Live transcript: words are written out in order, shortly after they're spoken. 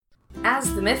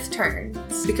as the myth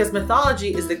turns. Because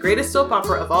mythology is the greatest soap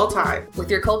opera of all time. With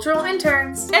your cultural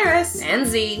interns, Eris and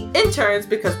Z. Interns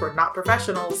because we're not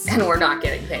professionals. And we're not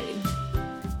getting paid.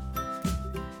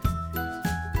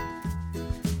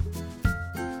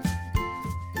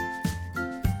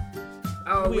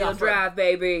 All-wheel drive,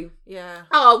 baby. Yeah.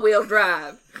 All-wheel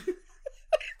drive.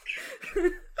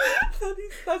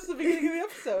 That's the beginning of the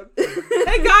episode.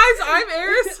 Hey guys, I'm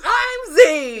Eris. I'm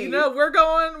Z. You know, we're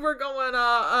going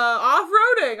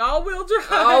off-roading, all-wheel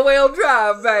drive. All-wheel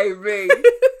drive, baby.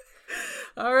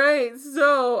 All right,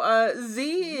 so Z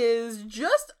is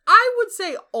just, I would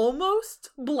say,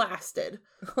 almost blasted.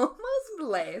 Almost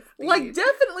blasted. Like,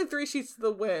 definitely 3 sheets to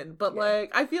the wind, but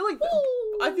like, I feel like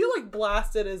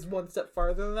blasted is one step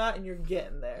farther than that, and you're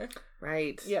getting there.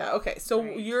 Right. Yeah. Okay. So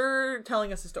you're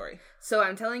telling us a story. So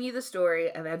I'm telling you the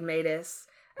story of Admetus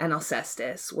and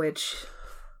Alcestis, which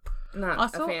I'm not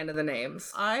also a fan of the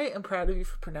names. I am proud of you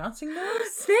for pronouncing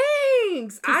those.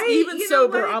 Thanks. Even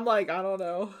sober, I'm like, I don't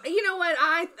know. You know what?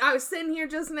 I was sitting here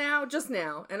just now,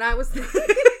 and I was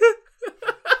thinking.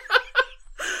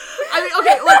 I mean,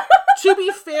 okay. Like, to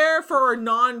be fair, for our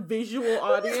non-visual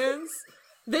audience.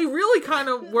 They really kind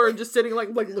of were just sitting, like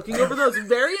looking over those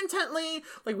very intently.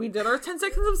 Like, we did our 10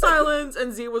 seconds of silence,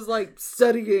 and Z was, like,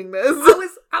 studying this.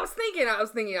 I was thinking,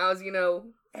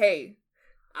 hey,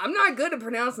 I'm not good at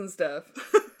pronouncing stuff.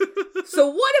 So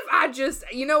what if I just,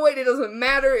 you know what, it doesn't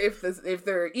matter if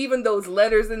there are even those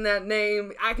letters in that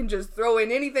name. I can just throw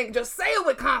in anything, just say it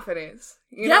with confidence.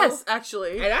 Yes,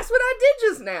 actually. And that's what I did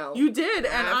just now. You did,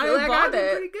 and I bought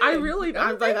it.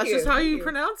 I'm like, that's just how you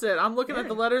pronounce it. I'm looking at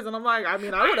the letters, and I'm like, I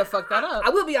mean, I would have fucked that up. I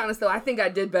will be honest, though, I think I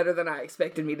did better than I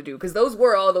expected me to do, because those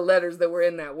were all the letters that were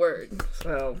in that word.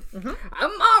 So,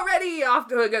 I'm already off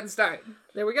to a good start.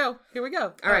 There we go. Here we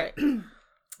go. All right.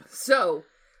 So,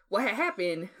 what had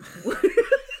happened...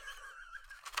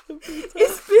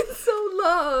 It's been so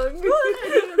long.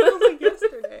 It feels like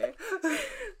yesterday.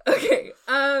 Okay.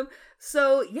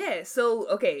 So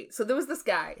there was this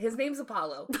guy. His name's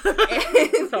Apollo.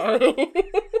 Sorry.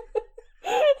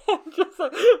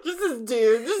 just this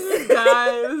dude. Just this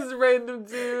guy. This random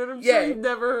dude. I'm sure you've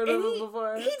never heard of him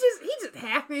before. He just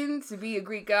happened to be a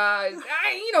Greek god.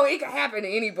 It could happen to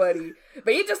anybody.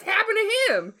 But it just happened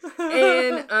to him.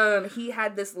 And he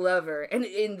had this lover. And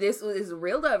this was his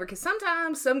real lover. Because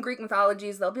sometimes some Greek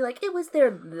mythologies, they'll be like, it was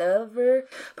their lover.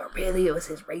 But really, it was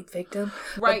his rape victim.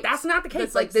 Right. But that's not the case.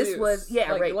 It's like this Zeus. Was,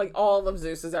 right. Like all of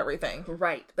Zeus is everything.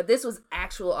 Right. But this was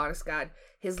actual honest god.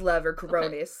 His lover,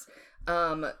 Coronis.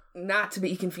 Okay. Not to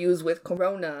be confused with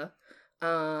Corona.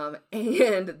 And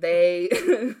they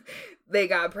they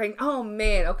got pregnant. Oh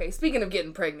man, okay, speaking of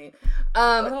getting pregnant.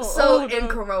 In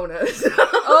Corona.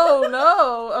 Oh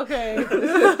no, okay.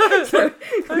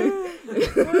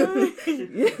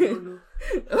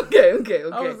 Okay.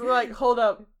 I was like, hold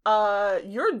up.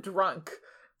 You're drunk.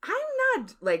 I'm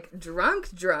not like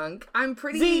drunk. I'm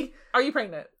pretty Z, are you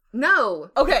pregnant? No.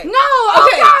 Okay. No. Oh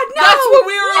okay. God, no. That's what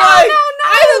we were like. No.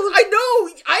 I know.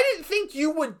 I didn't think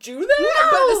you would do that.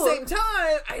 But at the same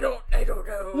time, I don't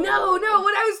know. No.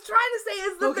 What I was trying to say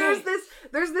is that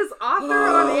there's this author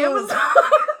on Amazon.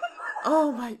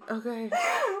 Oh my. Okay.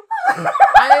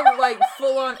 I am like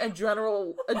full on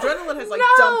adrenaline has like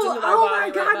dumped into my body. Oh my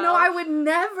God, right now. no, I would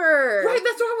never. Right,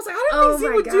 that's what I was like. I don't think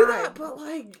Z would do that, but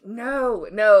like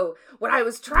no. What I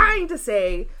was trying to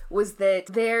say was that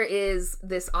there is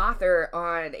this author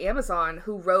on Amazon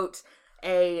who wrote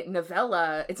a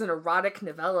novella. It's an erotic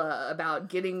novella about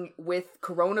getting with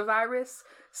coronavirus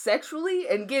sexually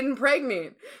and getting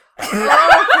pregnant.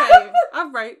 Okay.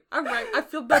 I'm right. I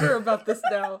feel better about this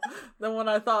now than when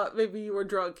I thought maybe you were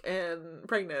drunk and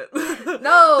pregnant.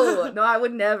 No, I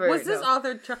would never. Was this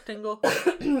author Chuck Tingle?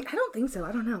 I don't think so.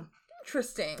 I don't know.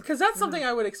 Interesting. Because that's something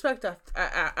I would expect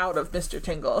out of Mr.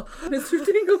 Tingle. Mr.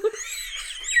 Tingle.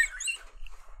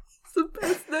 It's the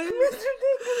best name. Mr.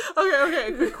 Tingle.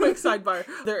 Okay. Quick sidebar.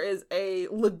 There is a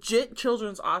legit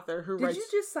children's author who writes...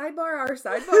 Did you just sidebar our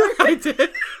sidebar? I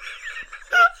did.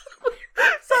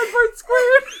 Sidebar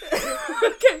squared.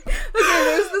 Okay,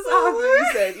 there's this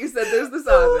author. You said there's this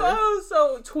author.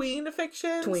 So tween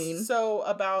fiction. Tween. So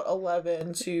about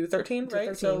 11 to 13, right?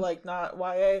 13. So like not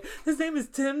YA. His name is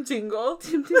Tim Tingle.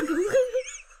 I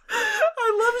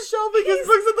love shelving his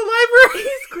books at the library.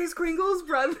 He's Kris Kringle's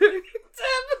brother.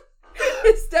 Tim.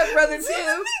 His stepbrother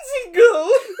Tim.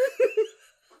 Tingle.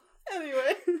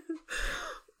 Anyway.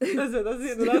 That's it. That's the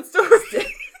end of that story.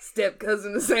 Step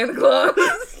cousin to Santa Claus.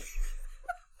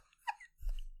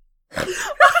 I'm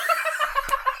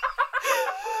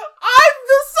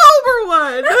the sober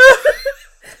one.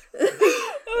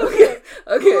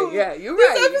 Okay, yeah, you're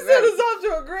right. This episode is off to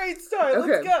a great start.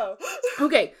 Okay. Let's go. go.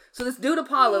 Okay, so this dude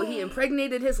Apollo, he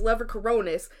impregnated his lover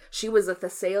Coronis. She was a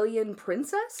Thessalian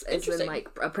princess, as in like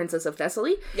a princess of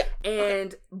Thessaly. Yeah.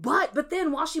 And but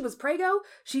then while she was prego,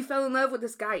 she fell in love with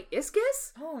this guy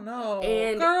Ischus. Oh no,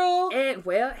 and girl. And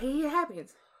well, it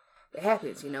happens. It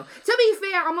happens, you know. To be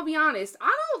fair, I'm gonna be honest.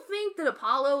 I don't think that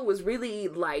Apollo was really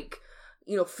like,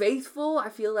 you know, faithful. I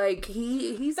feel like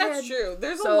he's that's true.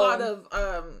 There's a lot of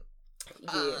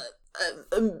yeah.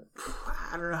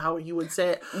 I don't know how you would say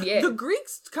it. Yeah. The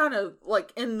Greeks kind of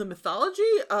like in the mythology,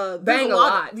 bang a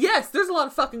lot. Yes, there's a lot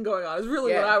of fucking going on. Is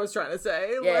really what I was trying to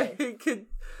say. Yeah. Like it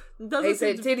doesn't they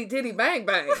say titty titty bang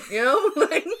bang, you know?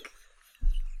 Like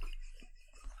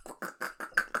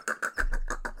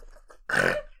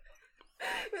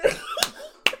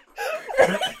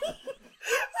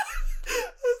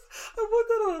I want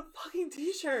that on a fucking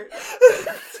t-shirt.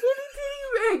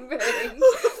 bang bang.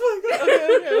 Oh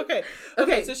my god.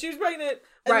 Okay. So she was pregnant,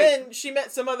 and then she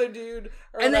met some other dude,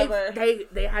 and whatever.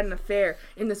 they had an affair.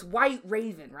 And this white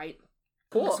raven, right?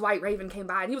 Cool. This white raven came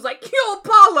by, and he was like, "Yo,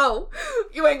 Apollo,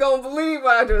 you ain't gonna believe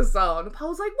what I just saw." And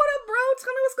Apollo's like, "What up, bro?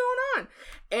 Tell me what's going on."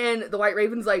 And the white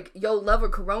raven's like, "Yo, lover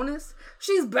Coronis,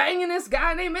 she's banging this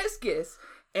guy named Ischus."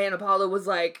 And Apollo was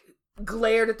like,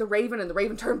 glared at the raven, and the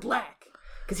raven turned black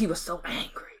because he was so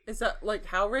angry. Is that like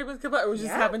how ravens come out, or was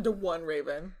just happened to one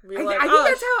raven? I think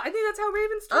that's how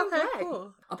ravens turn black.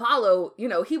 Cool. Apollo, you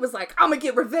know, he was like, "I'm gonna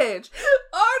get revenge.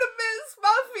 Artemis,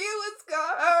 my feelings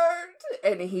got hurt."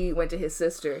 And he went to his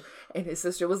sister, and his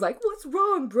sister was like, "What's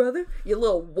wrong, brother? You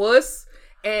little wuss."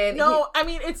 And I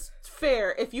mean, it's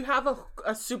fair if you have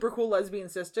a super cool lesbian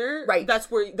sister, right? That's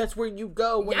where you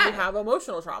go when you have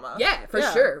emotional trauma. Yeah, for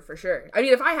sure. I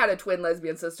mean, if I had a twin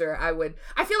lesbian sister, I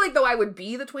feel like though I would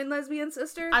be the twin lesbian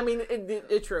sister. I mean,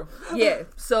 it's true. Yeah.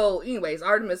 So, anyways,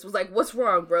 Artemis was like, "What's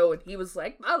wrong, bro?" And he was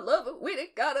like, "My lover, we done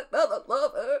got another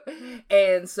lover,"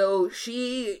 and so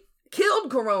she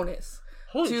killed Coronis.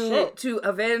 To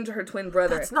avenge her twin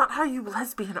brother. That's not how you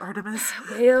lesbian, Artemis.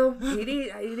 Well, it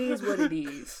is what it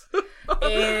is.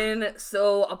 And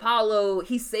so Apollo,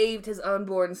 he saved his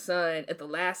unborn son at the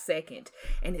last second,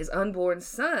 and his unborn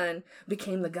son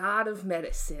became the god of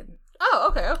medicine.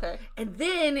 Oh, okay. And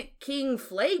then King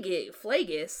Phlagus,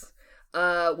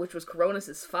 which was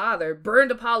Coronis' father,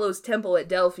 burned Apollo's temple at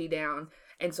Delphi down,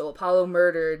 and so Apollo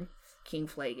murdered King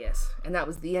Phlagus, and that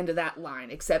was the end of that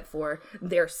line, except for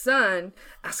their son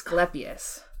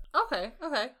Asclepius. Okay.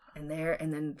 And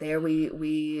then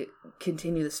we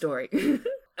continue the story.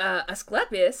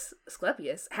 Asclepius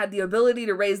had the ability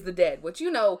to raise the dead, which,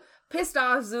 you know, pissed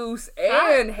off Zeus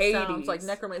and Hades. Sounds like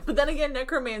necromancy, but then again,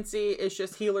 necromancy is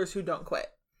just healers who don't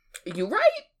quit. You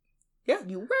right? Yeah,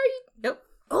 you right. Yep.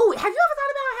 Oh, have you ever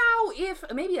thought about how if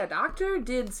maybe a doctor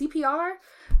did CPR?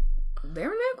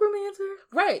 They're a necromancer.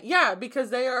 Right, yeah,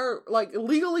 because they are, like,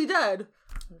 legally dead.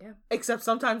 Yeah. Except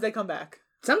sometimes they come back.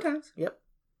 Sometimes. Yep.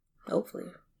 Hopefully.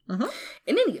 Mm-hmm.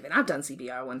 In any event, I've done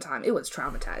CPR one time. It was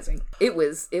traumatizing. It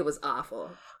was awful.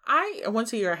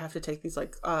 Once a year, I have to take these,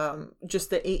 like,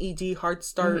 just the AED heart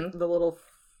start, the little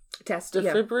test.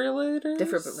 Defibrillators?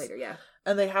 Defibrillator, yeah.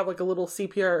 And they have like a little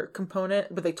CPR component,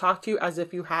 but they talk to you as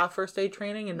if you have first aid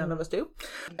training, and none of us do.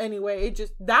 Anyway, it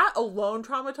just, that alone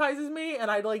traumatizes me, and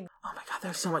I like, oh my god,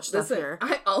 there's so much stuff here.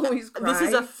 I always cry. This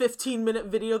is a 15-minute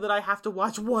video that I have to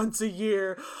watch once a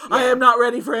year. Yeah. I am not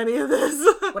ready for any of this.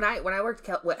 When I worked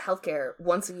with healthcare,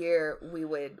 once a year we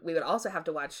would also have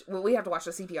to watch. Well, we have to watch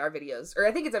the CPR videos, or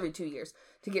I think it's every 2 years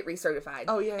to get recertified.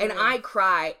 Oh yeah. And I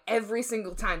cry every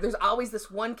single time. There's always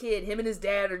this one kid. Him and his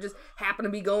dad are just happen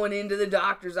to be going into the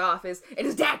doctor's office, and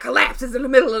his dad collapses in the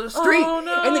middle of the street. Oh,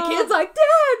 no. And the kid's like,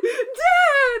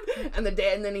 "Dad!" And the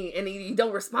dad, and then he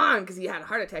don't respond because he had a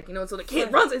heart attack, you know. And so the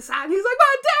kid runs inside, and he's like,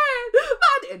 "My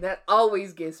dad!" And that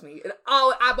always gets me. And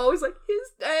I'm always like,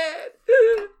 "His dad."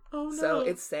 Oh no. So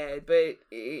it's sad, but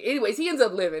anyways, he ends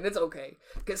up living. It's okay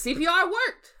because CPR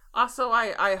worked. Also,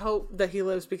 I hope that he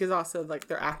lives because also like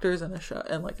they're actors in a show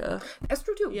and like a. That's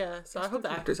true too. Yeah, so I hope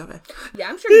the actor's okay. Yeah,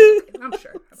 I'm sure he's okay. I'm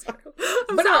sure.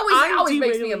 But it always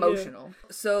makes me emotional. Yeah.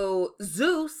 So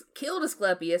Zeus killed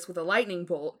Asclepius with a lightning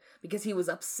bolt because he was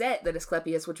upset that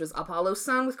Asclepius, which was Apollo's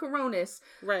son with Coronis,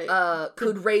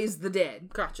 could raise the dead.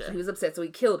 Gotcha. So he was upset, so he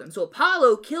killed him. So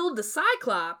Apollo killed the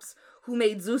Cyclops who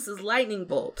made Zeus's lightning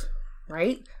bolt.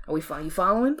 Right? Are you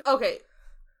following? Okay.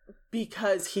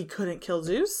 Because he couldn't kill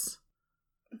Zeus?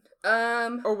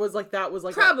 Or was like that was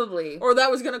like probably or that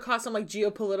was gonna cause some like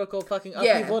geopolitical fucking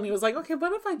upheaval, and he was like, okay,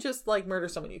 what if I just like murder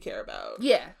someone you care about?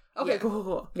 Yeah. Okay, yeah.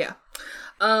 Cool. Yeah.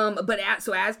 But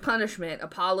as punishment,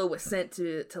 Apollo was sent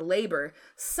to labor.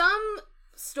 Some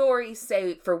stories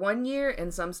say for 1 year,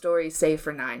 and some stories say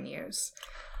for 9 years.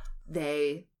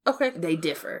 They Okay. They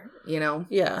differ, you know?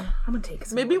 Yeah. I'm gonna take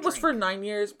some Maybe more it was drink. for 9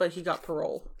 years, but he got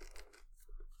parole.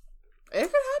 It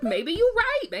could happen. Maybe you're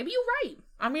right. Maybe you're right.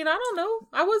 I mean, I don't know.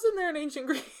 I wasn't there in ancient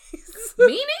Greece.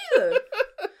 Me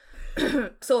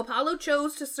neither. So Apollo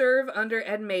chose to serve under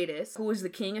Admetus, who was the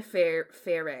king of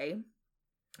Pherae.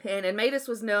 And Admetus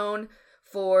was known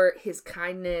for his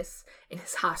kindness and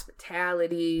his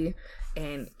hospitality.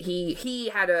 And he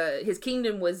had his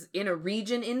kingdom was in a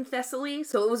region in Thessaly,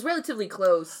 so it was relatively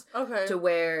close to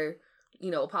where,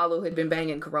 you know, Apollo had been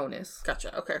banging Coronis.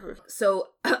 Gotcha. Okay. So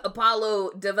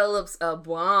Apollo develops a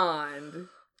bond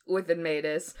with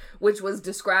Admetus, which was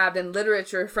described in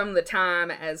literature from the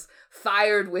time as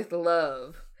fired with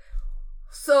love.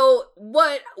 So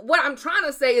what I'm trying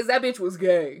to say is that bitch was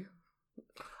gay.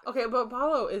 Okay, but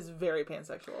Apollo is very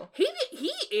pansexual. He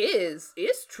is.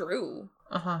 It's true.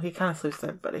 He kind of sleeps with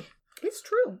everybody. It's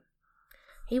true.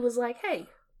 He was like, hey,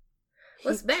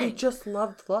 let's bang. He just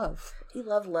loved love. He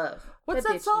loved love. What's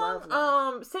that song?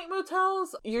 Love. Saint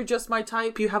Motels. You're just my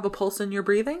type. You have a pulse in your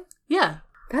breathing. Yeah.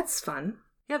 That's fun.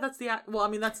 Yeah, that's the well. I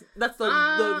mean, that's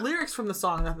the lyrics from the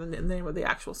song, not the name of the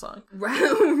actual song.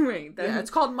 Right. Yeah, it's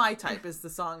called "My Type" is the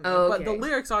song, name, okay. But the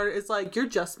lyrics are it's like you're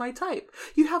just my type.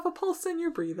 You have a pulse in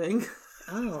your breathing.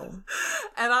 Oh,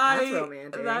 and that's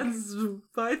romantic. That's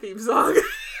my theme song.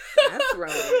 That's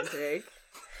romantic.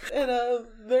 In a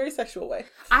very sexual way.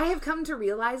 I have come to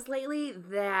realize lately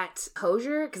that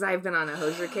Hozier, because I've been on a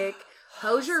Hozier kick,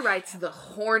 Hozier writes the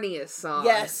horniest songs.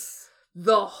 Yes.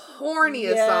 The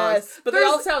horniest songs. But they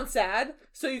all sound sad,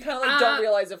 so you kind of like don't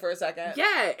realize it for a second.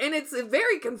 Yeah, and it's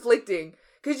very conflicting.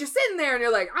 Because you're sitting there and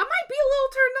you're like, I might be a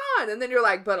little turned on. And then you're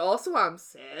like, but also I'm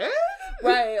sad.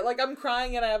 Right, like I'm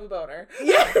crying and I have a boner.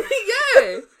 Yeah.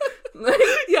 Like,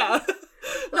 yeah.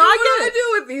 No, I gotta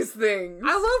do with these things.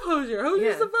 I love Hozier.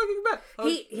 Hozier's the fucking best.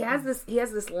 He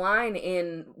has this line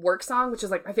in Work Song, which is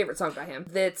like my favorite song by him.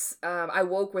 That's I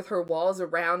woke with her walls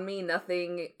around me,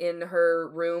 nothing in her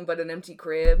room but an empty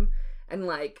crib. And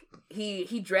like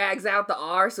he drags out the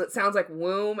R so it sounds like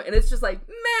womb, and it's just like,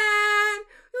 man,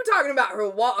 you talking about her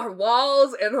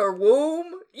walls and her womb?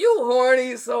 You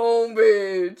horny son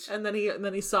bitch. And then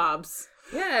he sobs.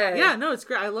 Yeah. Yeah, no, it's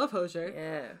great. I love Hozier.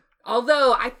 Yeah.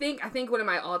 Although I think one of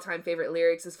my all-time favorite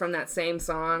lyrics is from that same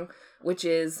song, which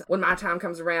is when my time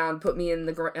comes around, put me in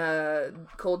the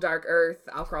cold dark earth,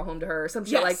 I'll crawl home to her, some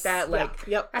shit like that. Like,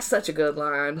 That's such a good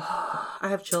line. I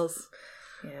have chills.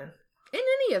 Yeah. In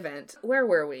any event, where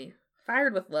were we?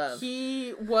 Fired with love.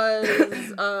 He was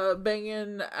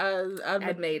banging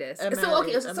Admetus. So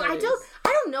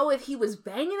I don't know if he was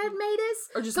banging Admetus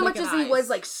or just so much as he was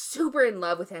like super in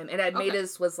love with him, and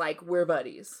Admetus was like, we're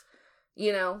buddies.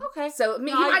 You know? Okay. So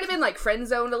he might have been like friend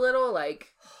zoned a little, like,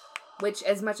 which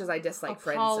as much as I dislike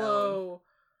friend zone. Apollo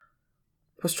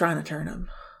was trying to turn him.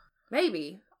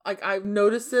 Maybe. Like I've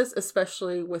noticed this,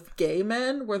 especially with gay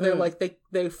men, where they're like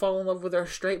they fall in love with their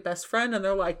straight best friend, and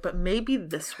they're like, but maybe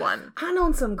this one. I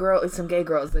know some gay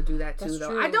girls that do that too. That's though.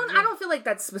 true, I don't feel like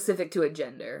that's specific to a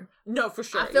gender. No, for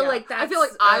sure. I feel like I've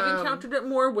encountered it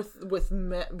more with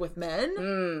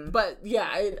men, but yeah,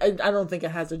 I don't think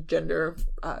it has a gender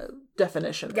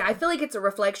definition. Yeah, I feel like it's a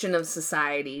reflection of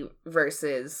society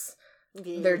versus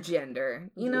their gender.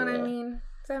 You know what I mean?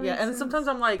 Does that make sense? Sometimes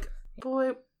I'm like,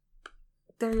 boy,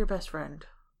 they're your best friend.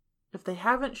 If they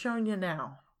haven't shown you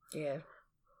now,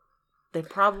 they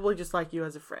probably just like you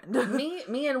as a friend.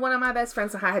 me and one of my best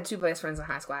friends, I had two best friends in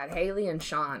high school. I had Haley and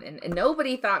Sean, and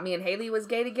nobody thought me and Haley was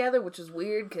gay together, which was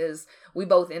weird because we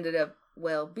both ended up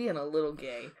being a little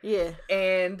gay. Yeah.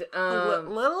 And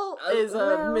little is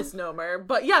a misnomer,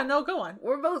 but yeah, no, go on.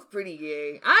 We're both pretty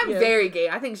gay. I'm very gay.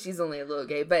 I think she's only a little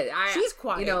gay, but she's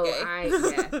quite gay.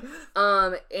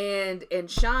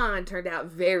 And Sean turned out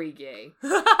very gay.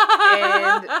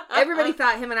 And everybody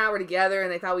thought him and I were together,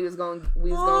 and they thought we was gonna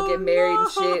get married and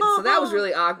shit. So that was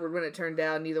really awkward when it turned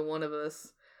out neither one of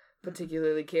us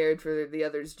particularly cared for the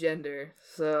other's gender.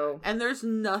 So, and there's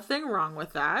nothing wrong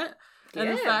with that. And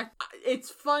in fact, it's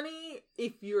funny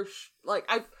if you're like,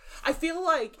 I feel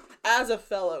like as a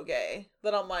fellow gay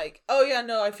that I'm like, oh yeah,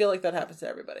 no, I feel like that happens to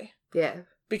everybody. Yeah.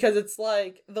 Because it's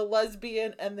like the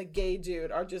lesbian and the gay dude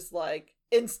are just like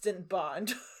instant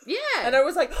bond. Yeah. And I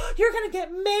was like, oh, you're going to get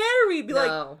married.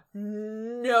 No.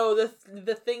 No,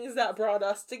 the things that brought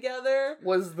us together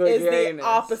is the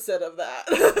opposite of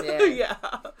that. Yeah.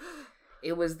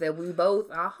 It was that we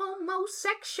both are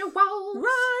homosexual.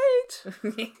 Right.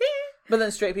 But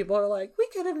then straight people are like, we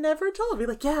could have never told. Be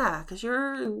like, yeah, because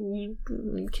you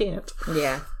can't.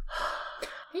 Yeah.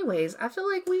 Anyways, I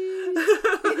feel like we...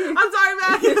 I'm sorry,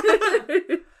 Mac.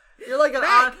 You're like an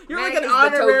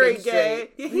honorary gay.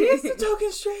 He is the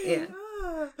token straight. Yeah.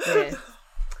 Yeah.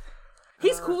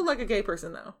 He's cool like a gay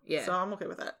person, though. Yeah. So I'm okay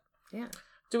with that. Yeah.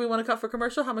 Do we want to cut for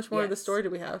commercial? How much more of the story do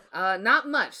we have? Not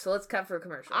much, so let's cut for a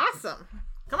commercial. Awesome.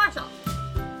 Commercial.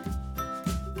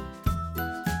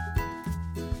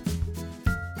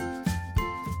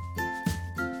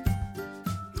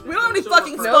 We don't have any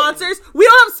fucking sponsors. We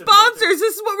don't have sponsors.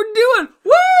 This is what we're doing.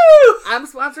 Woo! I'm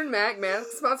sponsoring Mac.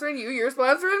 Mac's sponsoring you. You're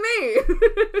sponsoring me.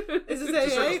 Is this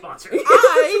Just AA? a sponsor.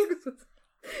 I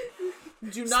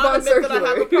do not Sponsor admit that I have a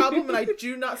Hillary. problem, and I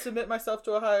do not submit myself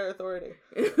to a higher authority.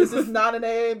 This is not an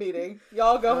AA meeting.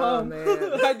 Y'all go home.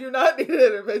 Man. I do not need an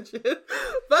intervention.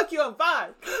 Fuck you, I'm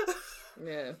fine.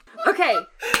 Yeah. Okay,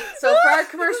 so for our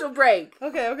commercial break.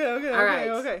 Okay. All right.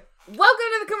 Okay. Welcome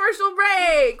to the commercial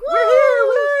break. Woo! We're here.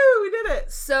 Woo! We did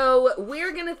it. So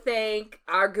we're gonna thank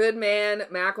our good man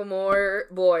Macklemore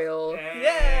Boyle.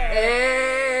 Yeah.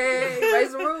 Hey,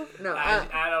 raise the roof. No.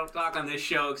 I don't talk on this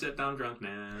show except I'm drunk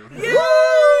now. Yay!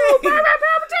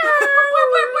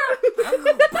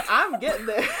 I'm getting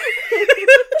there.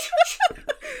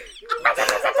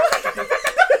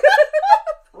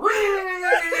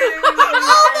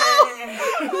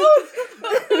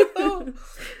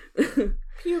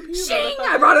 Pew, pew, Shing! motherfucker.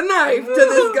 I brought a knife to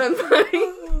this gunfight.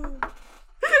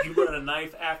 You brought a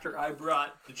knife after I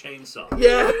brought the chainsaw.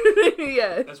 Yeah,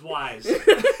 yeah. That's wise. And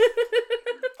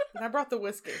I brought the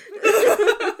whiskey.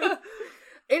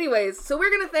 Anyways, so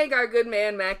we're gonna thank our good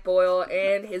man Mac Boyle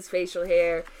and his facial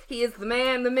hair. He is the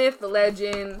man, the myth, the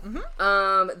legend,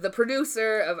 the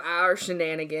producer of our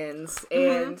shenanigans,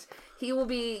 and he will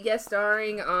be guest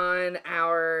starring on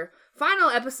our final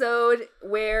episode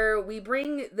where we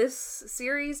bring this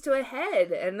series to a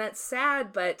head, and that's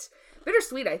sad but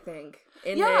bittersweet, I think.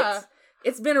 In that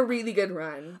it's been a really good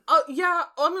run. Yeah.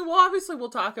 I mean, well, obviously we'll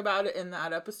talk about it in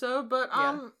that episode, but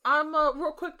I'm a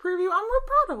real quick preview. I'm real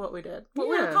proud of what we did, what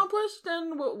we accomplished,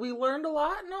 and what we learned a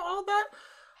lot, and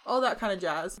all that kind of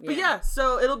jazz. But yeah,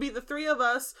 so it'll be the three of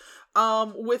us,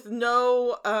 with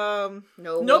no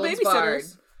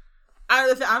babysitters. I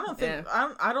don't think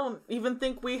I don't even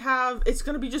think we have. It's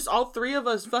gonna be just all three of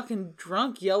us fucking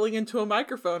drunk yelling into a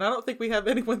microphone. I don't think we have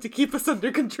anyone to keep us under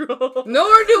control.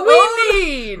 Nor do we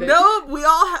need. No, we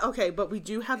all have. Okay, but we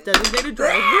do have designated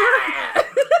drivers.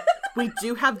 We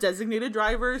do have designated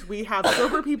drivers. We have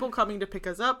sober people coming to pick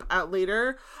us up at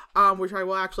later, which I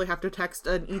will actually have to text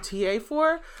an ETA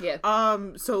for. Yeah.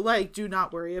 So like, do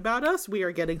not worry about us. We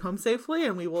are getting home safely,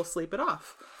 and we will sleep it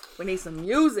off. We need some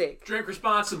music. Drink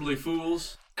responsibly,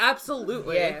 fools.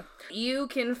 Absolutely. Yeah. You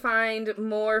can find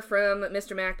more from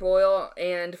Mr. Mac Boyle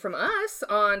and from us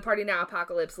on Party Now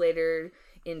Apocalypse Later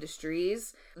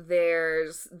Industries.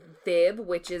 There's Thib,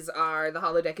 which is our The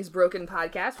Holodeck is Broken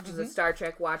podcast, which is a Star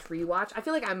Trek watch rewatch. I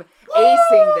feel like I'm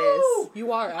acing this.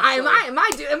 You are. Am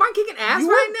I kicking ass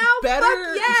right now? Better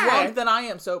Fuck yeah. drunk than I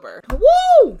am sober.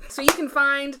 Woo! So you can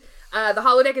find The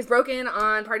Holodeck is Broken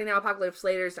on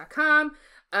PartyNowApocalypseLaters.com.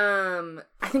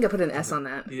 I think I put an S on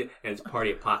that. Yeah, and it's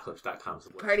partyapocalypse.com.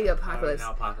 Party Apocalypse.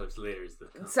 Now Apocalypse Later is the...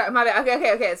 Sorry, my bad.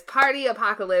 Okay. It's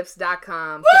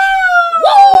partyapocalypse.com.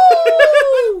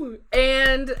 Woo!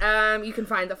 And you can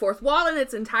find The Fourth Wall in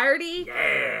its entirety.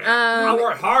 Yeah. I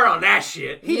worked hard on that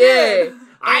shit. Yeah.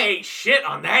 I ate shit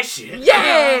on that shit.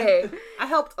 Yeah. I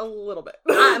helped a little bit.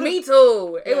 Me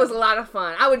too. It was a lot of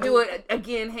fun. I would do it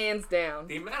again, hands down.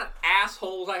 The amount of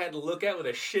assholes I had to look at with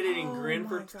a shit-eating grin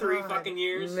for 3 fucking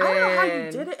years. Man. I don't know how you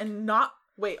did it and not.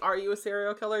 Wait, are you a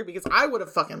serial killer? Because I would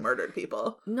have fucking murdered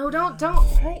people. No, don't.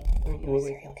 Hey.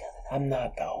 I'm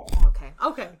not, though. Okay.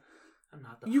 Okay. I'm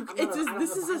not, though.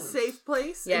 This is a safe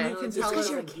place. Yeah, and you can it's tell because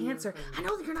us. you're a Cancer. I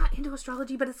know that you're not into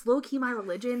astrology, but it's low-key my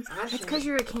religion. It's because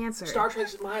you're a Cancer. Star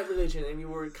Trek's my religion, and you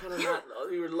were kind of not,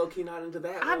 you were low-key not into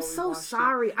that. I'm so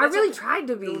sorry. I really tried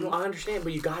to be. No, I understand,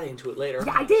 but you got into it later.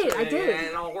 Yeah, I did. And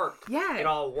it all worked. Yeah. It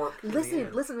all worked.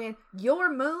 Listen, man.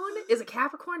 Your moon is a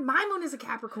Capricorn. My moon is a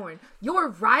Capricorn.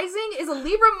 Your rising is a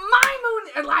Libra. My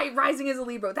moon rising is a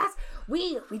Libra.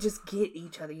 We just get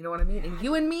each other. You know what I mean? And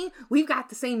you and me, we've got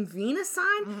the same Venus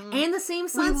sign and the same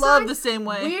sun sign. We love the same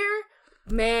way.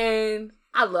 Man,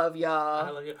 I love y'all. I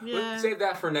love you. Yeah. Save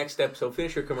that for next episode.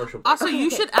 Finish your commercial break. Also,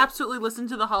 you should absolutely listen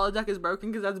to The Holodeck is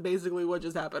Broken because that's basically what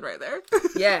just happened right there.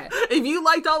 Yeah. If you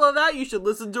liked all of that, you should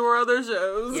listen to our other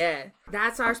shows. Yeah.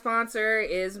 That's our sponsor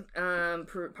is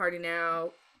Party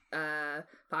Now,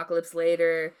 Apocalypse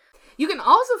Later. You can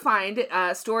also find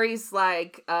stories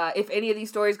like If Any of These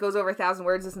Stories Goes Over 1,000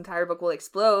 Words, This Entire Book Will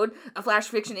Explode, a flash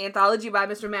fiction anthology by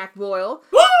Mr. Mac Boyle.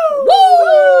 Woo!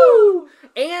 Woo!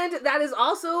 And that is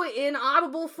also in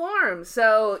Audible form.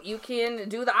 So you can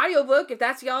do the audiobook if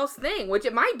that's y'all's thing, which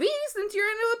it might be since you're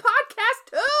into a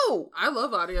podcast too. I love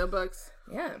audiobooks.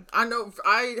 Yeah. I know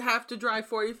I have to drive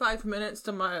 45 minutes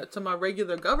to my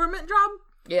regular government job.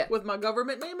 Yeah. With my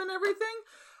government name and everything.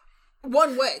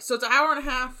 One way. So it's an hour and a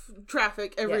half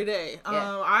traffic every day.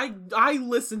 Yeah. I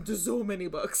listen to so many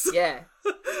books. Yeah.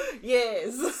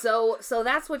 Yes. So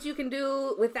that's what you can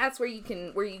do with that's where you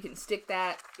can stick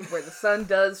that where the sun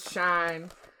does shine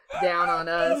down on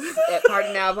us at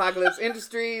Party Now Apocalypse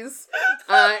Industries.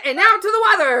 And now to the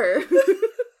weather.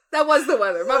 That was the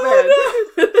weather. My bad.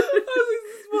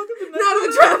 Now to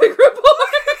the traffic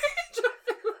report.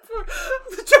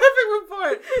 The traffic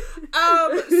report.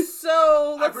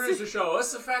 So Our producer show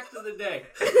us the fact of the day.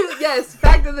 Yes,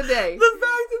 fact of the day. The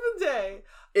fact of the day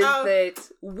is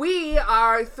that we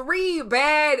are 3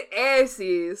 bad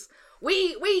asses.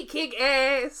 We kick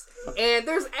ass, and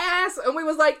there's ass, and we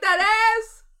was like, that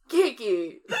ass, kick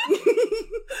it.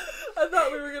 I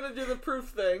thought we were gonna do the proof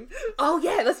thing. Oh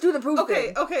yeah, let's do the proof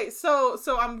thing. Okay, so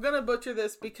I'm gonna butcher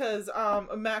this because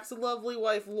Max's lovely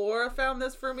wife Laura found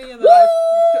this for me, and then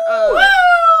I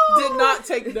did not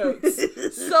take notes.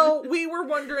 So we were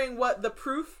wondering what the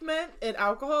proof meant in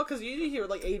alcohol, because you hear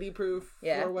like 80 proof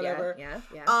or whatever.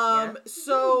 Yeah.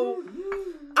 So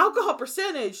alcohol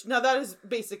percentage. Now that is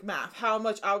basic math. How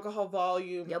much alcohol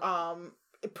volume?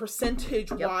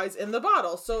 Percentage wise in the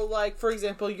bottle. So like for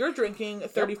example, you're drinking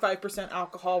 35%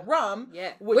 alcohol rum.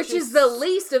 Yeah. Which is the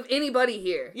least of anybody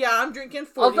here. Yeah, I'm drinking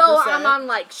 40%. Although I'm on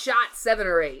like shot 7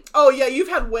 or 8. Oh yeah, you've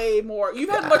had way more. You've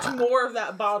had much more of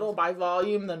that bottle by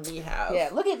volume than we have.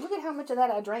 Yeah, look at how much of that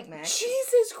I drank, man.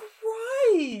 Jesus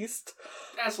Christ.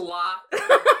 That's a lot.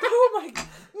 Oh my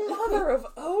mother of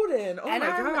Odin. Oh and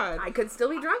my God. I could still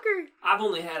be drunker. I've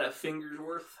only had a finger's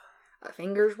worth. A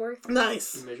finger's worth?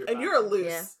 Nice. You and you're a loose.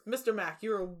 Yeah. Mr. Mac,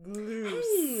 you're a loose.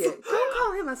 Hey, don't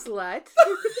call him a slut.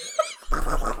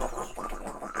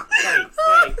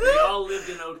 Hey, we all lived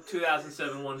in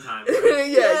 2007 one time.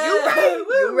 Right? Yeah, you're right.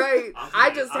 You're right.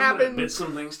 I'm gonna admit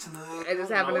some things tonight. I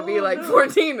just happened to be like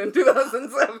 14 in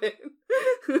 2007.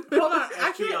 Hold on,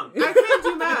 I can't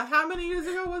do math. How many years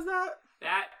ago was that?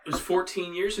 That was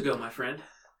 14 years ago, my friend.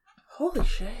 Holy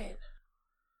shit.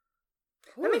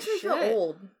 That makes me feel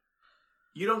old.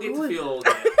 You don't get to feel old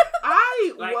yet.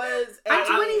 I'm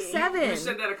 27. You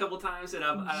said that a couple times, and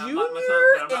I'm biting my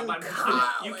tongue, but I'm not biting my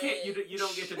tongue. You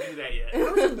don't get to do that yet. I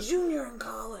was a junior in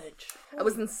college. I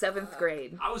was in 7th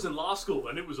grade. I was in law school,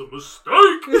 and it was a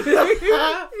mistake. Okay.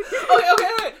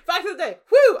 Back to the day.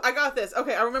 Woo! I got this.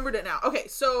 Okay, I remembered it now. Okay,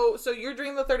 so you're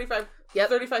drinking the 35. Yep.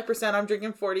 35%. I'm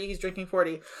drinking 40. He's drinking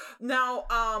 40. Now,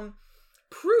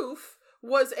 proof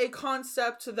was a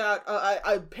concept that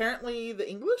apparently the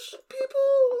English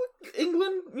people,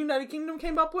 England, United Kingdom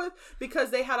came up with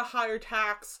because they had a higher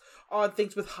tax on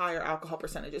things with higher alcohol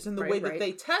percentages. And the way that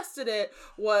they tested it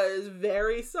was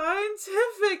very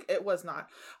scientific. It was not.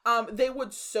 They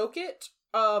would soak it,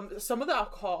 some of the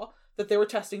alcohol that they were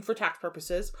testing for tax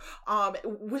purposes,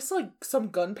 with like some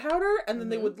gunpowder, and then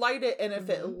they would light it, and if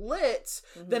it lit,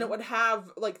 then it would have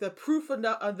like the proof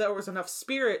there was enough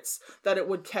spirits that it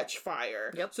would catch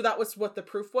fire. Yep. So that was what the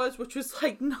proof was, which was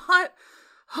like not.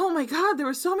 Oh my God, there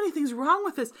were so many things wrong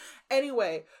with this.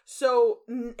 Anyway, so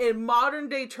in modern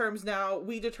day terms now,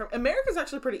 we determine America's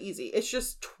actually pretty easy. It's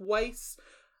just twice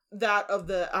that of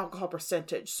the alcohol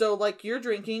percentage. So like you're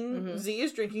drinking, Z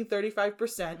is drinking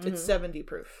 35%, it's 70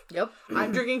 proof. Yep.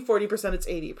 I'm drinking 40%, it's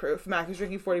 80 proof. Mac is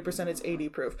drinking 40%, it's 80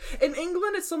 proof. In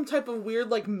England, it's some type of weird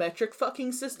like metric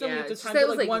fucking system. Yeah, you have to it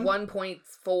was like 1.47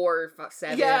 or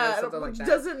something like that.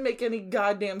 Doesn't make any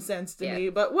goddamn sense to me,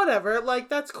 but whatever. Like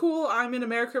that's cool. I'm in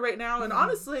America right now, and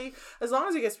honestly, as long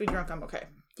as it gets me drunk, I'm okay.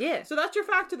 Yeah. So that's your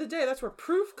fact of the day. That's where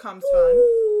proof comes from.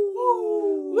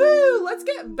 Woo! Let's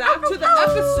get back to the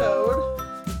episode.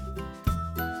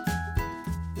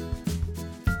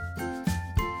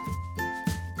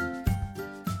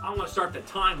 I'm gonna start the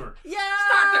timer. Yeah!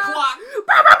 Start the clock!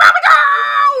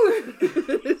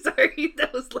 Sorry,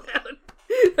 that was loud.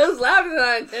 That was louder than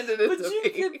I intended it to be.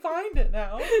 But you can find it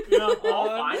now. You know, I'll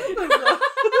find it.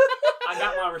 I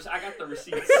got the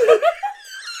receipts.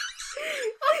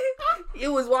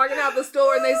 You was walking out the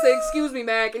store and they said, "Excuse me,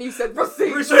 Mac," and you said,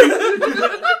 "Receipt."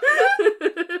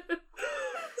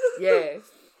 Yeah.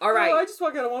 All right. Oh, I just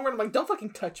walk out of Walmart and I'm like, don't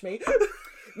fucking touch me.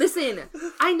 Listen,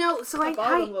 I know. So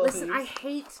I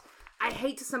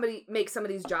hate to make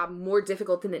somebody's job more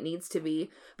difficult than it needs to be,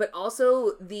 but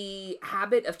also the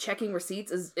habit of checking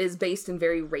receipts is based in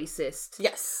very racist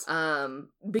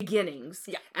beginnings.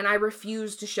 Yeah. And I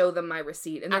refuse to show them my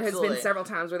receipt. And there has been several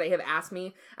times where they have asked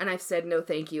me and I've said no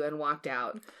thank you and walked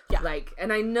out. Yeah. Like,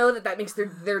 and I know that makes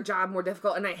their job more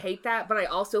difficult and I hate that, but I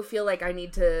also feel like I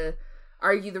need to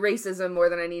argue the racism more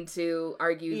than I need to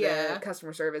argue the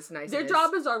customer service niceness. Their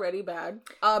job is already bad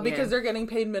because they're getting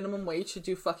paid minimum wage to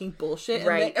do fucking bullshit.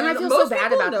 Right. And I feel so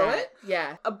bad about that.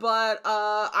 Yeah. But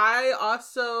I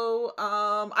also,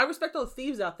 I respect all the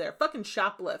thieves out there. Fucking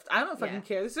shoplift. I don't fucking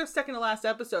care. This is our second to last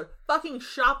episode. Fucking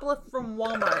shoplift from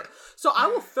Walmart. So I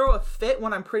will throw a fit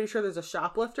when I'm pretty sure there's a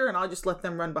shoplifter and I'll just let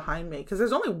them run behind me because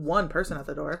there's only one person at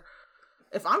the door.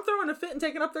 If I'm throwing a fit and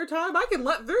taking up their time, I can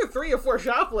let through 3 or 4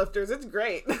 shoplifters. It's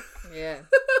great. Yeah.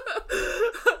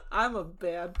 I'm a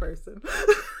bad person.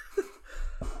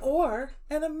 Or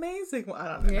an amazing one.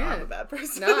 I don't know. Yeah. I'm a bad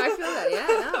person. No, I feel that.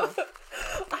 Yeah, no.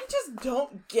 I just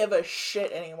don't give a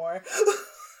shit anymore.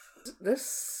 This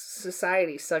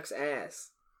society sucks ass.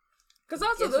 Because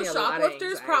also those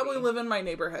shoplifters probably live in my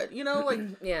neighborhood. You know, like,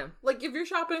 like if you're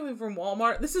shopping from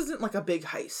Walmart, this isn't like a big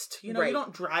heist. You know, you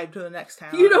don't drive to the next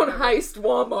town. You don't heist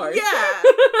Walmart. Yeah.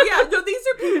 Yeah, no, these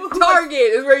are people who Target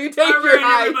is where you take your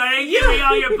heist. Everybody, give me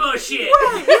all your bullshit.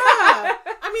 Right, yeah.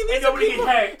 I mean, these are people...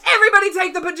 Everybody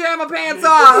take the pajama pants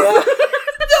off. No,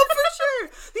 for sure.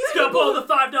 Dump all the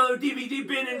 $5 DVD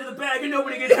bin into the bag and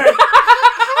nobody gets hurt.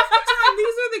 These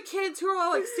are the kids who are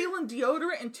all like stealing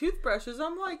deodorant and toothbrushes.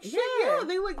 I'm like, shit,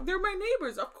 they're my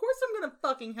neighbors. Of course I'm gonna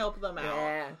fucking help them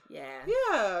out.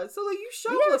 Yeah. So like, you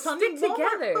shoplift, honey. Stick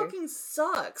together. Fucking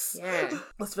sucks. Yeah.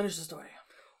 Let's finish the story.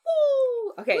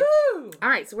 Woo! Okay. Woo! All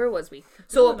right. So where was we?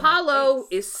 So Apollo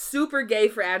is super gay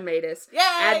for Admetus. Yay!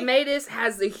 Admetus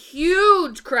has a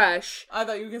huge crush. I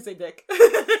thought you were gonna say dick.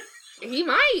 He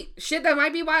might. Shit, that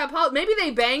might be why Apollo... Maybe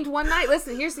they banged one night.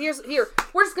 Listen, here.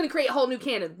 We're just going to create a whole new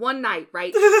canon. One night,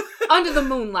 right? Under the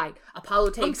moonlight.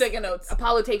 Apollo takes... I'm taking notes.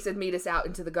 Apollo takes Admetus out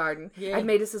into the garden. Yeah.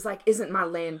 Admetus is like, isn't my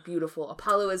land beautiful?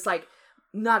 Apollo is like,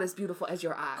 not as beautiful as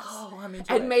your eyes. Oh, I'm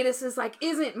into Admetus is like,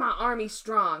 isn't my army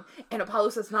strong? And Apollo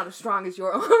says, not as strong as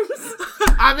your arms.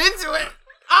 I'm into it.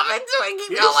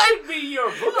 Keep going. It should be your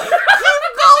book. Keep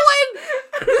going.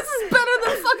 This is better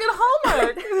than fucking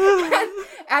Hallmark.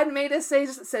 Admetus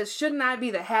says, shouldn't I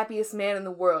be the happiest man in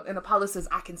the world? And Apollo says,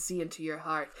 I can see into your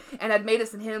heart. And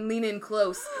Admetus and him lean in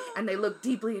close, and they look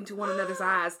deeply into one another's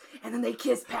eyes, and then they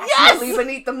kiss passionately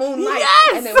beneath the moonlight.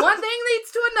 Yes! And then one thing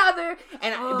leads to another,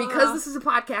 and because this is a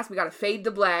podcast, we gotta fade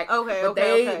to black. But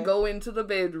they go into the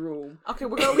bedroom. Okay,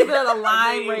 we're gonna leave it at a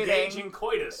line rating. Engage in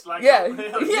coitus. Like, yeah.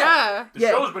 The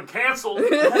show's been canceled.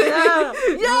 Yeah.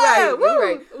 You're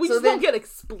right. We just won't get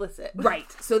explicit. Right.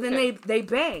 So then they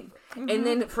bang. Mm-hmm. And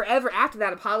then forever after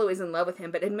that, Apollo is in love with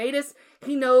him. But Admetus,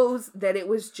 he knows that it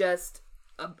was just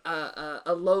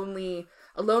a lonely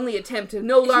attempt to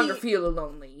no longer feel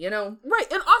lonely, you know?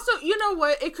 Right. And also, you know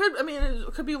what? It could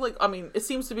be like, it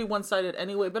seems to be one-sided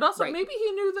anyway, but also maybe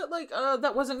he knew that, like,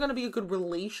 that wasn't going to be a good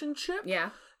relationship. Yeah.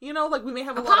 You know, like, we may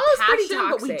have a lot of passion,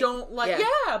 but we don't, like,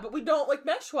 but we don't, like,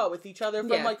 mesh well with each other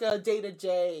from, like, a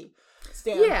day-to-day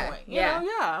standpoint.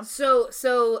 Yeah.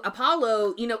 So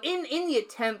Apollo, you know, in the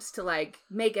attempts to, like,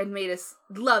 make Admetus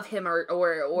love him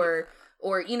or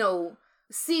you know,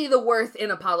 see the worth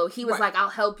in Apollo, he was like, I'll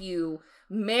help you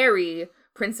marry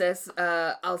Princess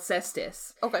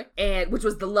Alcestis. Okay. And which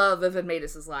was the love of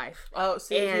Admetus's life. Oh,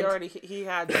 see, he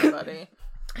had somebody.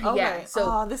 Okay. Yeah,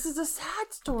 so this is a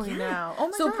sad story now. Oh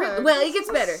my god. Well, it gets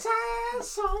better. Sad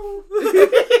song. Sing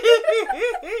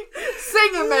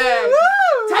it, man.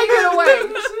 Take it away.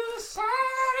 This is the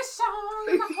saddest song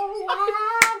in the whole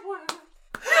wide world.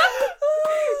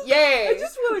 Yeah. I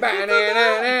just want to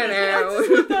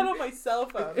put that on my cell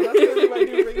phone. That's going to be my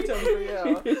new ringtone for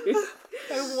you.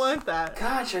 I want that.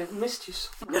 Gosh, I've missed you so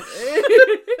much.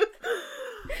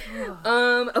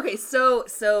 Okay,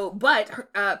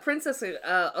 but Princess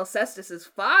Alcestis's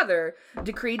father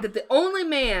decreed that the only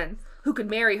man who could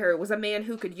marry her was a man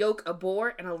who could yoke a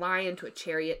boar and a lion to a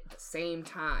chariot at the same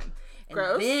time. And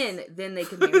gross. Then they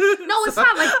could marry. No, it's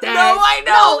not like that. No, I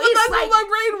know. No, that's like, what my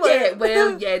brain went. Yeah,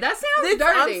 well, yeah, that sounds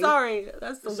dirty. I'm sorry.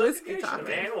 That's the whiskey talking. Of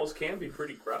animals can be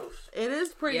pretty gross. It is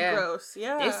pretty gross.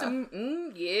 Yeah. There's some.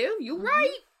 You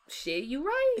right. Shit, you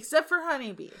right. Except for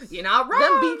honeybees. You're not wrong.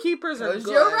 Them beekeepers are good.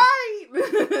 You're right.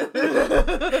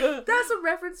 That's a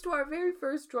reference to our very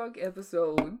first drunk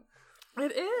episode.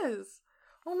 It is.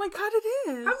 Oh my god, it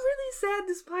is. I'm really sad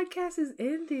this podcast is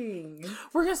ending.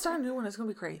 We're gonna start a new one. It's gonna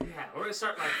be great. Yeah, we're gonna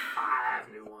start like 5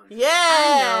 new ones. Yeah.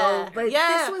 I know, but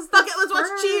this was Fuck it, let's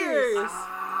watch Cheers.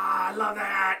 I love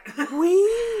that. We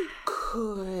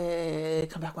could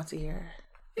come back once a year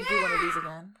and do one of these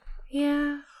again.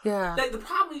 Yeah. Yeah. Like, the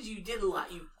problem is you did a lot.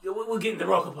 We'll get into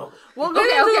Roco-Poco. We'll get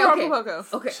into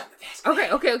Roco-Poco.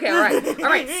 Okay, all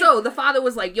right. So the father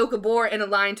was like, yoke a boar and a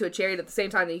lion to a chariot at the same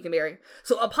time that you can marry.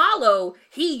 So Apollo,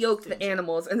 he yoked the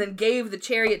animals and then gave the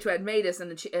chariot to Admetus,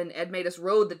 and Admetus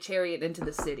rode the chariot into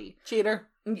the city. Cheater.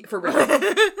 For real.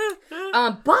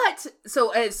 But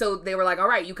so they were like, all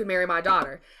right, you can marry my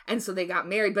daughter. And so they got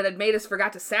married, but Admetus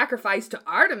forgot to sacrifice to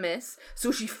Artemis,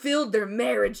 so she filled their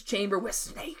marriage chamber with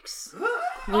snakes.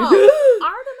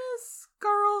 Artemis,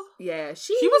 girl. Yeah,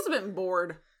 she must have been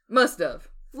bored. Must have.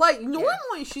 Like,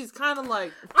 normally she's kind of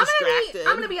like distracted.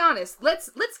 I'm gonna be honest. Let's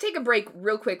take a break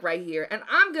real quick right here, and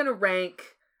I'm gonna rank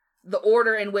the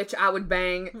order in which I would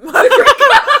bang.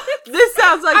 This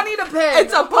sounds like I need a pen.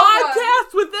 It's a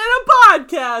podcast within a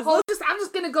podcast. I'm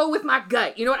just gonna go with my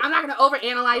gut. You know what? I'm not gonna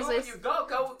overanalyze this. Go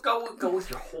with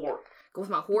your whore. Go with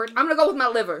my horde. I'm gonna go with my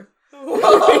liver.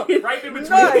 Right in between.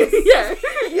 Nice.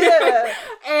 Yeah.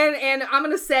 And I'm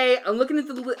gonna say, I'm looking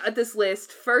at this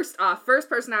list. First off, first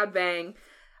person I would bang.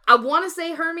 I want to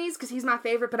say Hermes because he's my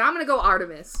favorite, but I'm going to go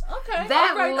Artemis. Okay.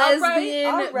 That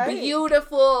lesbian,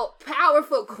 beautiful,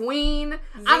 powerful queen.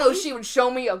 I know she would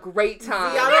show me a great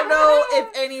time. I don't know if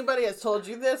anybody has told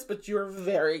you this, but you're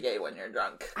very gay when you're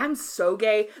drunk. I'm so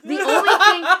gay.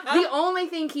 The only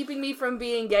thing keeping me from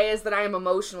being gay is that I am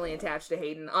emotionally attached to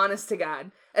Hayden. Honest to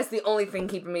God. That's the only thing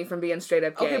keeping me from being straight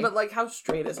up gay. Okay, but like, how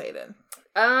straight is Hayden?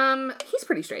 He's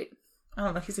pretty straight. I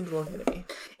don't know. He seems a little gay to me.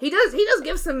 He does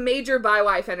give some major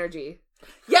bi-wife energy.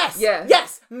 Yes. Yeah.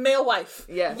 Yes. Male wife.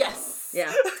 Yeah. Yes.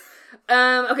 Yeah.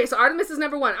 Okay, so Artemis is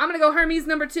number 1. I'm gonna go Hermes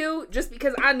number 2, just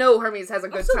because I know Hermes has a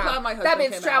good time. That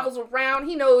bitch travels around.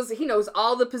 He knows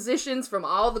all the positions from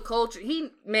all the culture.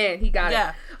 He got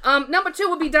it. Number 2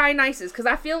 would be Dionysus, because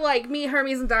I feel like me,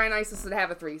 Hermes, and Dionysus would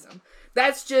have a threesome.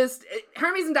 That's just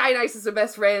Hermes and Dionysus are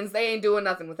best friends. They ain't doing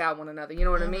nothing without one another. You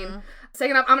know what I mean?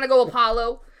 Second up, I'm gonna go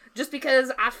Apollo. Just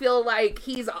because I feel like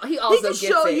he also can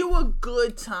show you a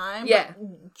good time. Yeah,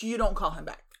 but you don't call him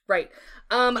back. Right.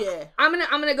 I'm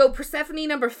gonna go Persephone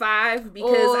number 5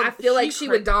 because I feel like she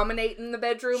would dominate in the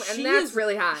bedroom, and that's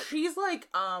really hot. She's like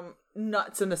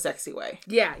nuts in a sexy way.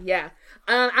 Yeah.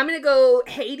 I'm gonna go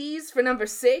Hades for number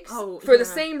 6 for the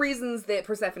same reasons that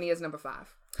Persephone is number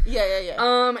 5.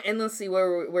 Yeah. And let's see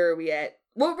where are we at.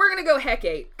 Well, we're gonna go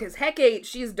Hecate, because Hecate,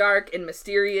 she's dark and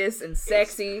mysterious and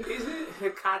sexy. Is it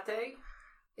Hecate?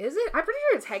 Is it? I'm pretty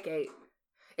sure it's Hecate.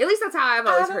 At least that's how I've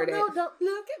always heard it. Don't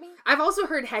look at me. I've also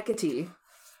heard Hecate.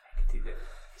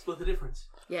 Split the difference.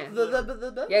 Yeah.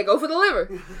 Yeah, go for the liver.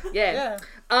 Yeah.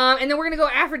 And then we're gonna go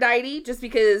Aphrodite, just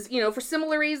because, for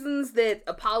similar reasons that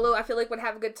Apollo, I feel like would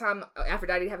have a good time.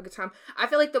 Aphrodite would have a good time. I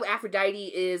feel like the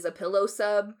Aphrodite is a pillow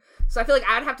sub, so I feel like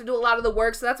I'd have to do a lot of the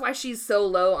work. So that's why she's so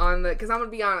low on because I'm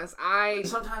gonna be honest,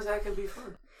 sometimes that can be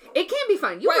fun. It can be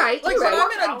fun. You're right. Like, when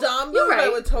I'm in a dumb mood, I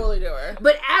would totally do her.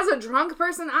 But as a drunk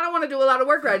person, I don't want to do a lot of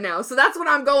work right now. So that's what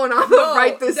I'm going off of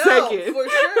right this second. For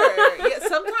sure. Yeah,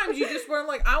 sometimes you just weren't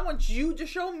like, I want you to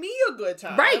show me a good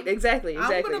time. Right, exactly.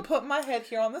 I'm going to put my head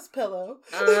here on this pillow.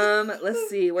 Let's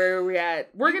see. Where are we at?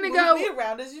 We're going to go. Move me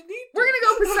around as you need to. We're going to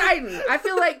go Poseidon. I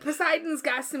feel like Poseidon's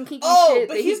got some kinky shit. Oh,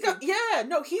 but he's got,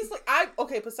 he's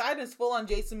like, Poseidon's full on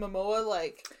Jason Momoa,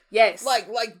 like. Yes. Like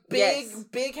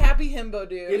big happy himbo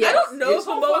dude. Yes. I don't know his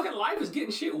whole fucking life is getting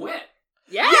shit wet.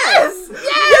 Yes.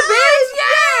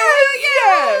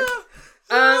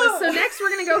 So next we're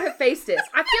gonna go Hephaestus.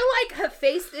 I feel like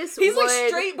Hephaestus. He's like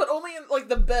straight, but only in like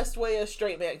the best way a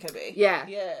straight man can be. Yeah.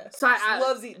 So I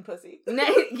loves eating pussy.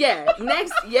 Next,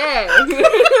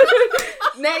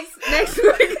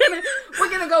 we're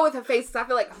gonna go with Hephaestus. I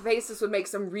feel like Hephaestus would make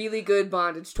some really good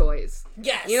bondage toys.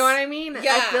 Yes. You know what I mean?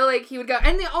 Yeah. I feel like he would go,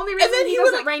 and the only reason he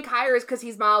doesn't rank higher is because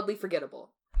he's mildly forgettable.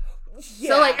 Yeah.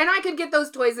 So and I could get those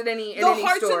toys at any store. The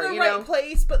heart's in the right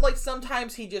place, but like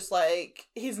sometimes he just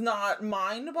he's not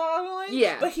mind-boggling.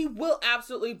 Yeah. But he will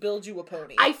absolutely build you a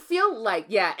pony. I feel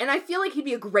like and I feel like he'd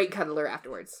be a great cuddler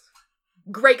afterwards.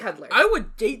 Great cuddler. I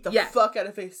would date the fuck out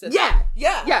of Hephaestus. Yeah.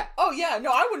 Oh yeah.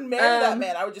 No, I wouldn't marry that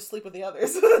man. I would just sleep with the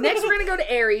others. Next, we're gonna go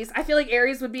to Ares. I feel like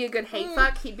Ares would be a good hate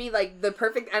fuck. He'd be like the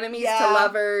perfect enemies to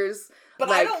lovers. But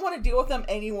I don't want to deal with them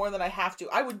any more than I have to.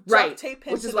 I would duct tape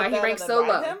him, which is why he ranks so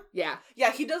low. Him. Yeah,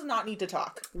 he does not need to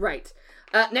talk. Right.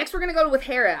 Next, we're gonna go with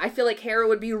Hera. I feel like Hera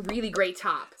would be a really great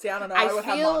top. See, I don't know. I would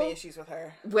have mommy issues with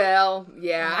her. Well,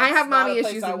 yeah, I have mommy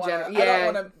issues in general. Yeah, I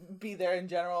don't want to be there in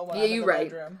general. When I'm in the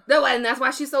bedroom. No, and that's why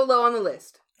she's so low on the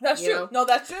list. That's true. No,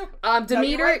 that's true.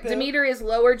 Demeter is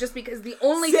lower just because the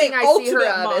only thing I see her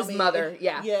of is mother.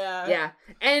 Yeah.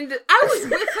 And I was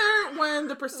with her when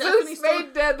the Persephone Zeus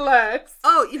made dead last.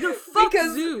 Oh, fuck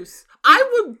Zeus. I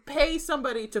would pay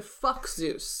somebody to fuck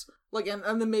Zeus. Like, and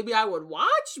then maybe I would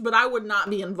watch, but I would not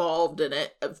be involved in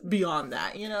it beyond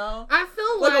that, you know? I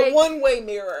feel like a one-way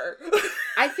mirror.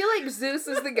 I feel like Zeus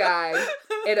is the guy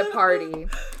at a party.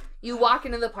 You walk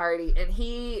into the party, and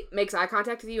he makes eye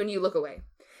contact with you, and you look away.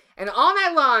 And all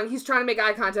night long, he's trying to make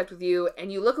eye contact with you, and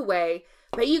you look away.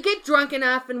 But you get drunk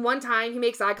enough, and one time he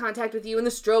makes eye contact with you, and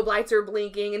the strobe lights are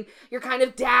blinking, and you're kind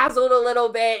of dazzled a little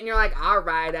bit, and you're like, all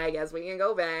right, I guess we can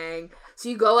go bang. So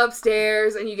you go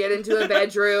upstairs, and you get into a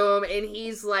bedroom, and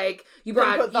he's like, you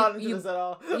brought... Put thought into this at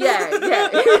all. Yeah,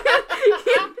 yeah.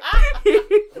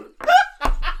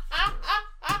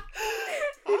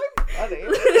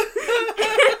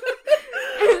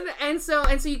 And so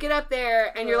you get up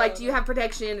there, and you're like, do you have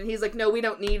protection? And he's like, no, we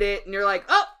don't need it. And you're like,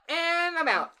 oh, and I'm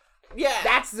out. Yeah.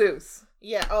 That's Zeus.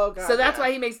 Yeah, oh god. So that's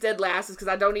why he makes dead last, is because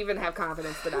I don't even have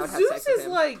confidence that I would have Zeus sex with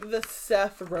him. is like the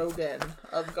Seth Rogen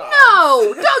of God. No,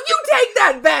 you take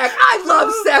that back. I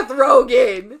love Seth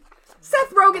Rogen.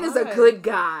 Seth Rogen is a good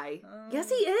guy. Yes,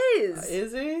 he is.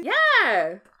 Is he?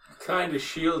 Yeah. Kind of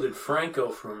shielded Franco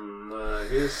from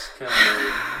his kind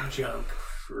of junk.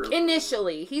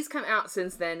 Initially, he's come out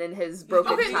since then in his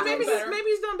broken Okay, ties. maybe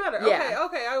he's done better. Yeah.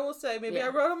 Okay, I will say maybe Yeah. I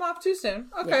wrote him off too soon.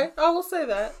 Okay, I will say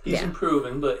that. He's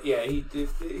improving, but yeah, he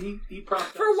propped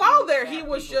For a while there, he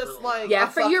was just like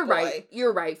you're boy. right.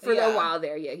 You're right. For Yeah. a while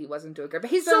there, he wasn't doing great.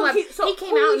 But he's So done. he He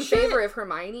came out in shit. favor of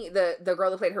Hermione, the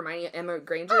girl who played Hermione, Emma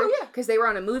Granger. Oh, yeah. Because they were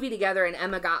on a movie together, and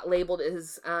Emma got labeled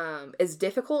as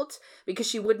difficult because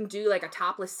she wouldn't do like a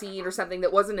topless scene or something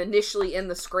that wasn't initially in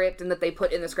the script, and that they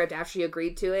put in the script after she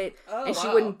agreed to it, and she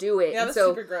wouldn't do it. Yeah, and that's so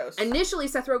super gross. initially,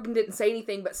 Seth Rogen didn't say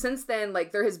anything, but since then,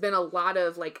 like there has been a lot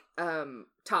of like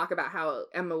talk about how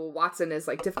Emma Watson is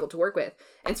like difficult to work with,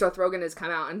 and Seth Rogen has come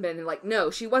out and been like,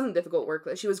 no, she wasn't difficult to work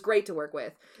with. She was great to work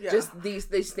with. Yeah. Just these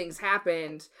things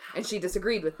happened, and she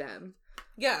disagreed with them.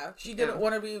 Yeah, she didn't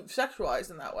want to be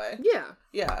sexualized in that way. Yeah.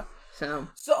 Yeah. So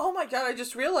oh my god, I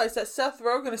just realized that Seth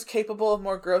Rogen is capable of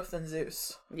more growth than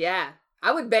Zeus. yeah,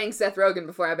 I would bang Seth Rogen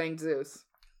before I banged Zeus.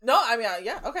 No, I mean,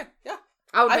 yeah, okay, yeah.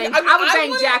 I would bang. I would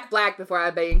bang Jack Black before I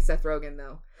bang Seth Rogen,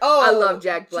 though. Oh, I love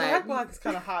Jack Black. Jack Black is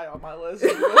kind of high on my list.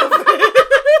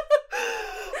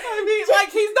 I mean,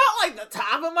 like he's not like the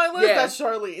top of my list. Yeah. That's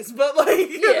Charlize, but like,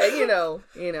 Yeah, you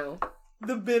know.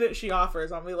 the minute she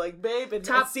offers, I'll be like, babe, and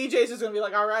Top- CJ's just gonna be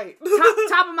like, all right.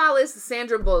 top of my list is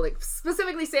Sandra Bullock,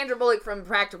 specifically Sandra Bullock from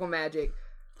Practical Magic.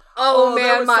 Oh there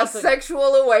man, was my something. sexual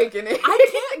awakening.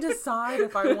 I can't decide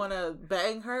if I want to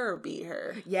bang her or beat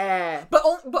her. Yeah, But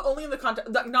only in the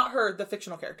context, not her, the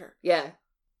fictional character. yeah.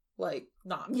 Like,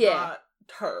 not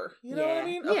her. You know what I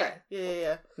mean? Yeah. Okay.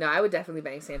 Yeah. No, I would definitely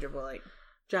bang Sandra Bullock.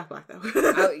 Jack Black, though.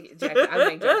 I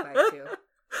bang Jack Black too.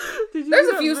 Did you There's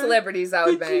see a few that celebrities I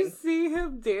would Did you bang. see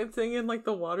him dancing in, like,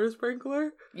 the water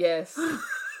sprinkler? Yes.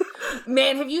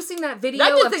 Man, have you seen that video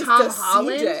That of thing's Tom to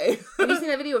Holland? CJ. Have you seen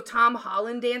that video of Tom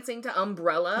Holland dancing to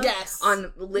Umbrella? Yes.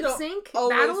 On lip sync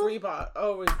Always battle?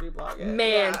 reblog it.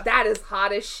 Man, Yeah. that is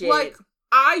hot as shit. Like,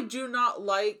 I do not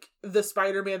like the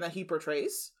Spider-Man that he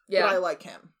portrays, Yeah. but I like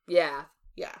him. yeah.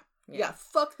 Yeah,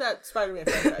 fuck that Spider-Man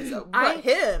franchise, though. But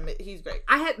he's great.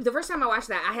 The first time I watched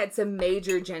that, I had some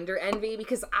major gender envy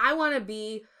because I want to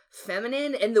be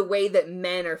feminine in the way that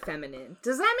men are feminine.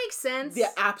 Does that make sense?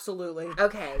 Yeah, absolutely.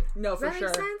 Okay. No, Does for that sure.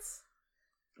 make sense?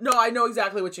 No, I know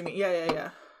exactly what you mean. Yeah.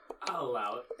 I'll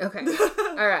allow it. Okay.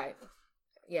 All right.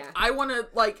 Yeah. I want to,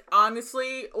 like,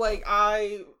 honestly, like,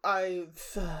 I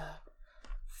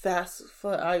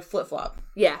flip-flop.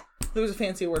 Yeah. There was a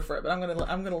fancy word for it, but I'm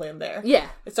gonna land there. Yeah.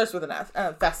 It starts with an F.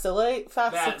 Vacillate.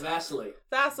 Vacillate.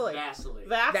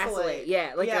 Vacillate.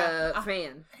 Yeah. Like a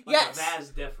fan. Like Yes. a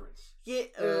vas deferens. Yeah.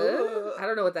 I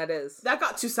don't know what that is. That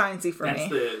got too sciencey for That's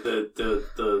me.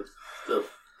 the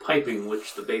piping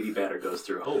which the baby batter goes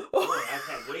through. Oh boy, I've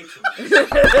had way too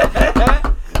much.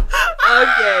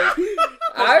 Okay.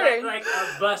 All right. Like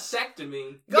a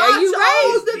vasectomy Yeah, you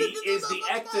right. is the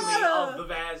ectomy of the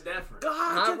vas deferens.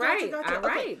 Gotcha, All right. gotcha. All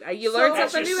right. You So learn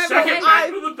That's something your new every second day. back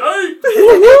of the day.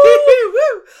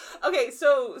 Woo! Okay,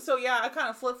 so yeah, I kind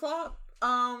of flip flop.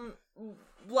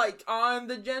 Like on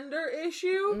the gender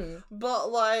issue,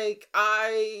 but like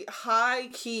I high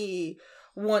key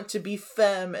want to be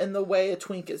femme in the way a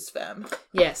twink is femme.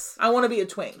 Yes. I want to be a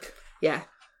twink. Yeah.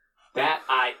 That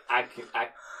I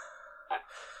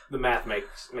the math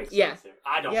makes Yeah. sense there.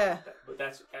 I don't Yeah. want that, but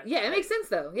that's Yeah, it makes sense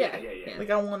though. Yeah. Yeah. Like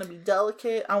I want to be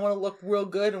delicate. I want to look real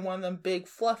good in one of them big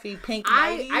fluffy pink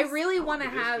I nighties. really want to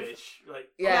have. Like,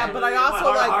 Yeah, but I also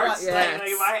my like heart's what- like,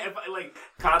 if I like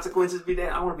consequences be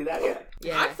that, I want to be that guy.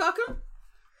 Yeah. I'd fuck him.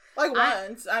 Like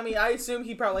once. I mean, I assume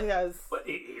he probably has. But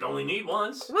he'd only need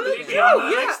once. Well, that's true. Beyond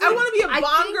the Yeah, next I thing. want to be a I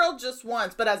Bond think- girl just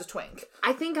once, but as a twink.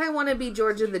 I think I want to be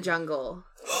George of the Jungle.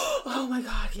 Oh my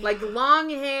god, yeah. Like long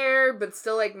hair, but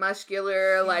still like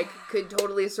muscular, like could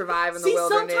totally survive in See, the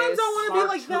wilderness. sometimes I want to be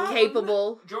like that.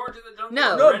 Capable. George of the Jungle.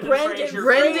 No. No, Brendan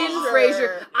Brendan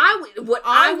Fraser.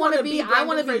 I want to be. I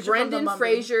want to be Fraser from The Brendan Mummy.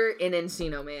 Fraser in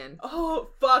Encino Man. Oh,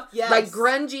 fuck yes. Like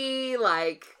grungy,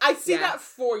 like I see yeah. that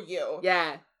for you.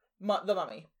 yeah, The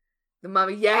Mummy. the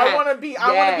Mummy. Yeah, I want to be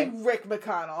Rick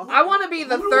McConnell. I want to be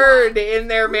the third in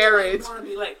their marriage. I want to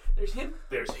be like, there's him.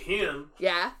 There's him.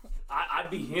 Yeah, I'd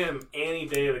be him any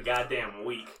day of the goddamn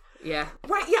week. yeah,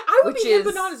 Right, yeah, I would Which be him, is-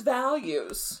 but not his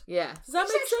values. yeah. Does that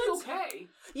make sense? Okay.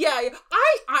 Yeah,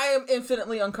 I am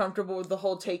infinitely uncomfortable with the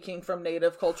whole taking from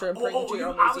native culture and bringing to your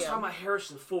own I was museum. talking about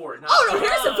Harrison Ford. Oh no,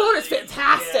 Harrison Ford is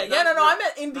fantastic. Yeah, no, I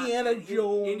meant Indiana not-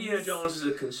 Jones. Indiana Jones is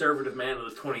a conservative man of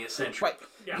the 20th century. Right.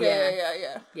 Yeah.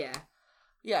 Yeah. Yeah.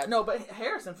 Yeah, no, but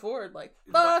Harrison Ford, like,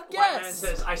 White fuck man yes.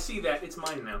 says, I see that. It's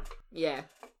mine now. Yeah.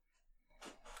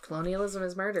 Colonialism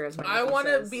is murder, as my I uncle want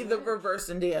to says. be the reverse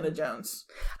Indiana Jones.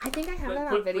 I think I have But that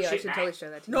on push video. I it should back. totally show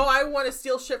that to you. No, I want to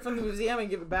steal shit from the museum and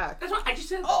give it back. That's what I just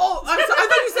said. Oh, I'm sorry. I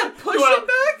thought you said push you wanna, it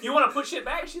back. You want to push shit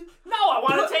back? No, I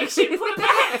want to take shit and put it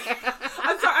back.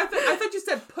 I'm sorry. I thought you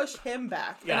said push him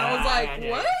back, and I was like,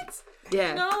 Yeah. what?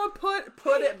 Yeah. No,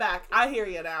 put it back. I hear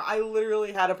you now. I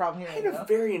literally had a problem I hearing had you. a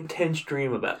very intense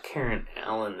dream about Karen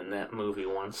Allen in that movie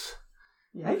once.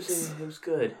 Yikes. It was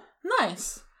good.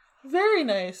 Nice. Very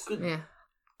nice. Good. Yeah.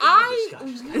 I Scotch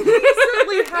is good.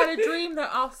 recently had a dream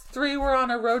that us three were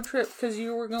on a road trip because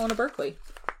you were going to Berkeley.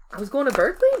 I was going to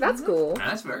Berkeley? That's cool.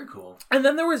 That's very cool. And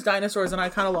then there was dinosaurs, and I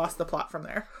kind of lost the plot from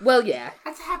there. Well, yeah.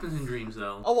 That happens in dreams,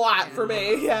 though. A lot for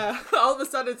me, yeah. All of a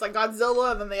sudden, it's like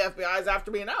Godzilla, and then the FBI's after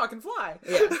me, and now I can fly.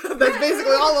 Yeah. That's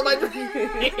basically all of my dreams.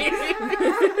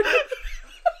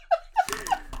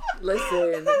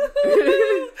 Listen.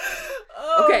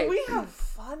 Oh, Okay. we have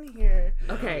fun here.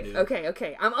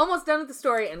 Okay. I'm almost done with the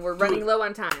story, and we're running low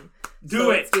on time.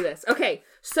 Let's do this. Okay,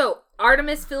 so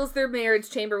Artemis fills their marriage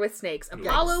chamber with snakes.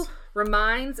 Apollo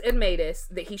reminds Admetus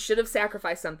that he should have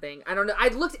sacrificed something. I don't know. I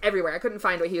looked everywhere. I couldn't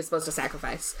find what he was supposed to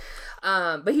sacrifice.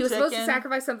 But he was supposed to Chicken.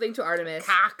 sacrifice something to Artemis.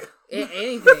 Cock.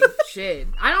 Anything. Shit.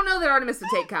 I don't know that Artemis would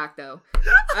take cock, though.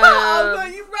 Oh, no,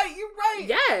 you're right.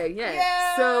 Yeah.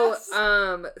 Yes.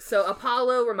 So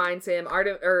Apollo reminds him,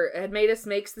 Admetus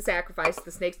makes the sacrifice,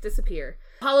 the snakes disappear.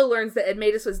 Apollo learns that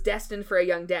Admetus was destined for a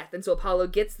young death, and so Apollo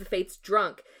gets the Fates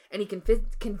drunk, and he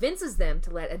convinces them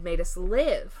to let Admetus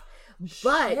live.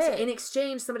 But Shit. in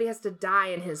exchange, somebody has to die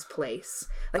in his place.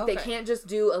 Like, they Okay. can't just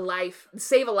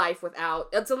save a life without,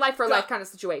 it's a life for a life kind of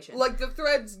situation. Like, the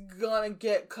thread's gonna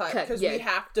get cut, because yeah. we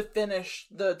have to finish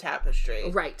the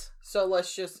tapestry. Right. So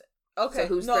let's just... Okay. So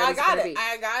whose no, thread I is it got gonna it. be?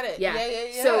 I got it. Yeah.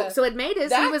 Yeah. So Admetus,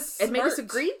 That's Admetus smart.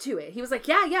 agreed to it. He was like,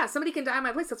 yeah, somebody can die in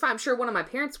my place. That's fine. I'm sure one of my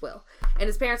parents will. And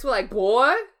his parents were like,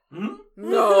 boy, Hmm?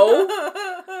 no.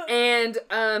 And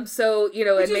so Which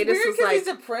is Admetus weird was because like, he's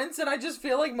a prince, and I just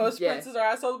feel like most Yeah. princes are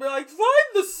assholes. Be like, find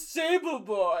the stable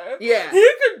boy. Yeah. he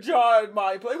can join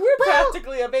my place. We're Well-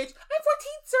 practically of age. I'm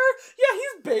 14, sir. Yeah,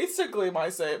 he's basically my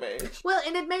same age. well,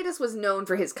 and Admetus was known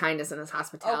for his kindness and his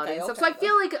hospitality Okay, and stuff. okay. So I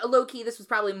feel like low key, this was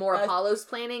probably more Uh, Apollo's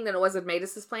planning than it was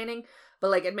Admetus's planning. But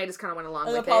like Admetus kind of went along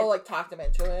And with Apollo it. like talked him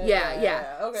into it.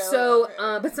 Yeah. Okay. So,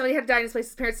 okay. but somebody had to die in his place.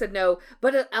 His parents said no.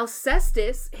 But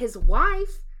Alcestis, his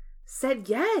wife, said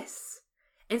yes.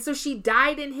 And so she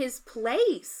died in his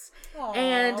place. Aw,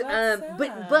 And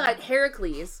that's but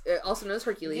Heracles, also known as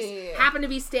Hercules, Yeah. happened to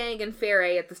be staying in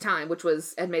Pherae at the time, which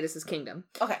was Admetus' kingdom.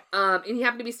 okay. And he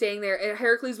happened to be staying there. And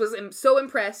Heracles was so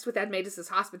impressed with Admetus'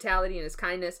 hospitality and his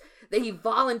kindness that he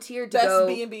volunteered to Best go.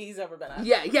 B&B he's ever been at.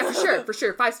 Yeah, for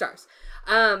sure, 5 stars.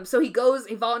 So he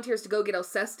volunteers to go get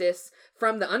Alcestis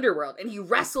from the underworld, and he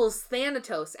wrestles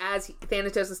Thanatos as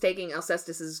Thanatos is taking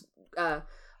Alcestis's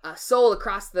soul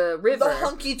across the river. The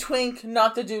hunky twink,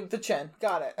 not the dude with the chin.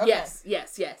 Got it. Okay.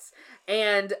 Yes.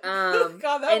 And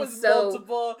God, that and was so,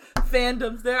 multiple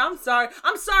fandoms there. I'm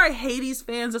sorry, Hades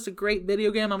fans. That's a great video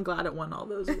game. I'm glad it won all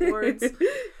those awards.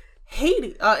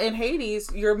 Hades. In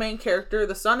Hades, your main character,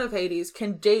 the son of Hades,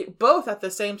 can date both at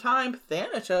the same time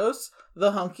Thanatos,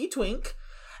 the hunky twink,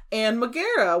 and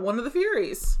Megara, one of the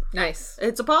Furies. Nice.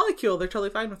 It's a polycule. They're totally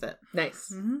fine with it.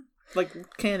 Nice. Like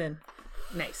canon.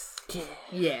 Nice.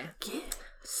 Yeah.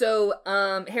 So,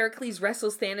 Heracles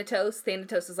wrestles Thanatos.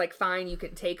 Thanatos is like, fine, you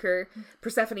can take her.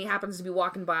 Persephone happens to be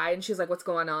walking by, and she's like, what's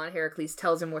going on? Heracles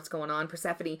tells him what's going on.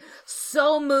 Persephone,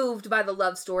 so moved by the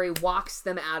love story, walks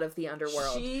them out of the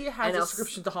underworld. She has And a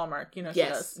subscription to Hallmark. You know she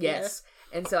does. Yes.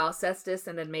 And so Alcestis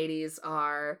and Admetus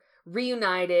are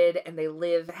reunited, and they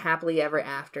live happily ever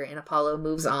after, and Apollo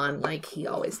moves on like he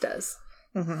always does.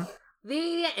 Mm-hmm.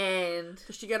 The end.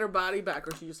 Does she get her body back,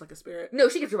 or is she just like a spirit? No,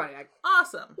 she gets her body back.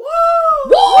 Awesome. Woo!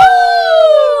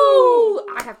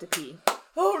 I have to pee.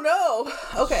 Oh no.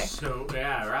 Okay. So,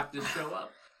 yeah, wrap this show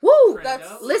up. Woo!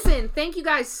 That's Listen, thank you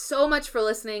guys so much for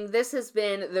listening. This has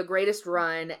been the greatest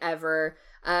run ever.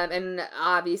 And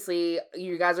obviously,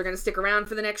 you guys are going to stick around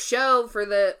for the next show, for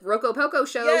the Rocco Poco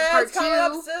show, part it's 2. coming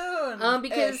up soon.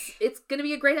 Because it's going to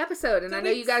be a great episode, and I know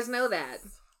you guys know that.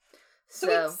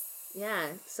 So, yeah.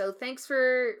 So, thanks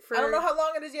for... I don't know how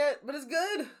long it is yet, but it's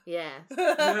good. Yeah. I'm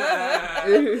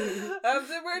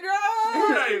super We're drunk.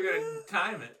 not even going to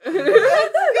time it.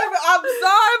 I'm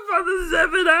sorry for the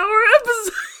 7-hour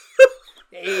episode.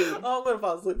 Hey. Oh, I'm gonna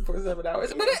fall asleep for 7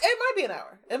 hours, but it might be an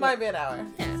hour. It might be an hour.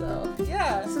 Yeah. So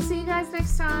yeah. So, see you guys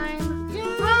next time.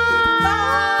 Yay. Bye.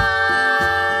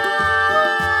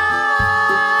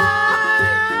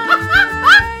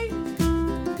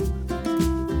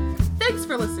 Thanks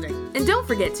for listening. And don't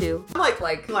forget to... Like,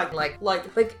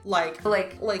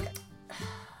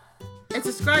 and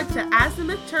subscribe to As the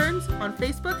Myth Turns on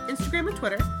Facebook, Instagram, and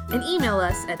Twitter. And email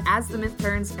us at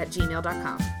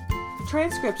asthemythturns@gmail.com.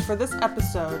 Transcripts for this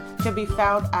episode can be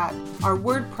found at our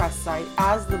WordPress site,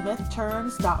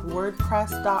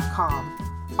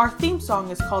 asthemythturns.wordpress.com. Our theme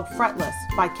song is called Fretless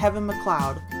by Kevin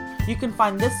MacLeod. You can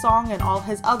find this song and all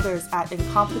his others at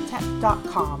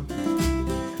incompetech.com.